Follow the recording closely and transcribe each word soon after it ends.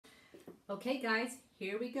Okay guys,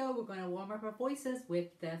 here we go. We're going to warm up our voices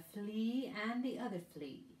with the flea and the other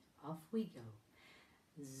flea. Off we go.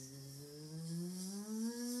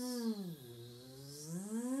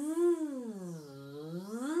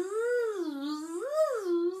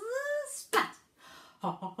 Splat! Ha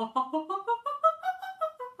ha ha ha ha ha. Splat!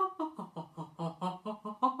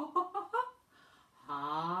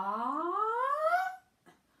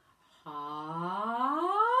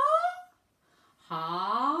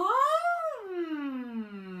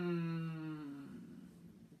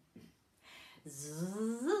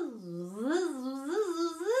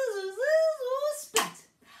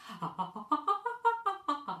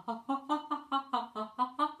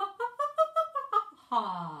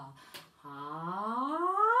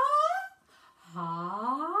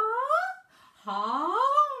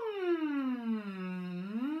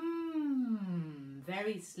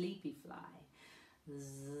 Very sleepy fly.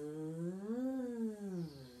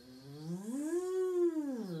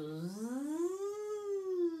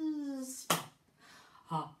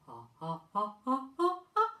 Ha ha ha ha ha ha ha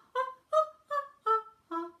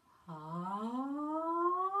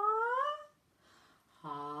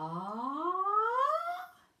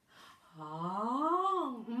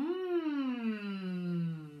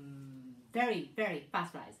very, very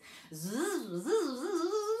fast flies.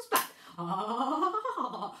 Splat.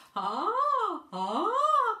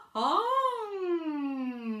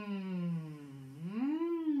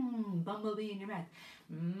 Bumblebee in your mouth.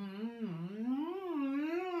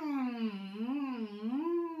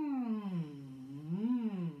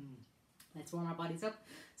 Let's warm our bodies up.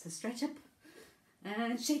 So stretch up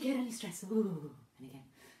and shake out any stress. Ooh. And again,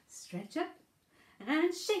 stretch up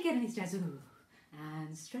and shake out any stress. Ooh.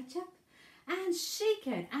 And stretch up and shake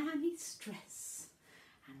out any stress.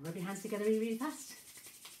 And rub your hands together really, really fast.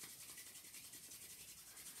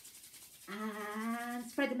 And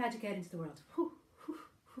spread the magic out into the world. Whoo, whoo,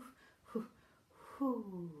 whoo, whoo,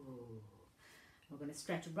 whoo. We're going to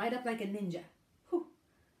stretch right up like a ninja. Whoo.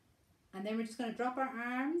 And then we're just going to drop our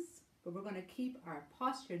arms, but we're going to keep our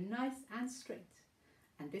posture nice and straight.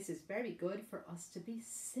 And this is very good for us to be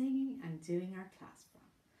singing and doing our class from.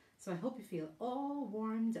 So I hope you feel all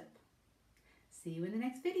warmed up. See you in the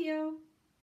next video.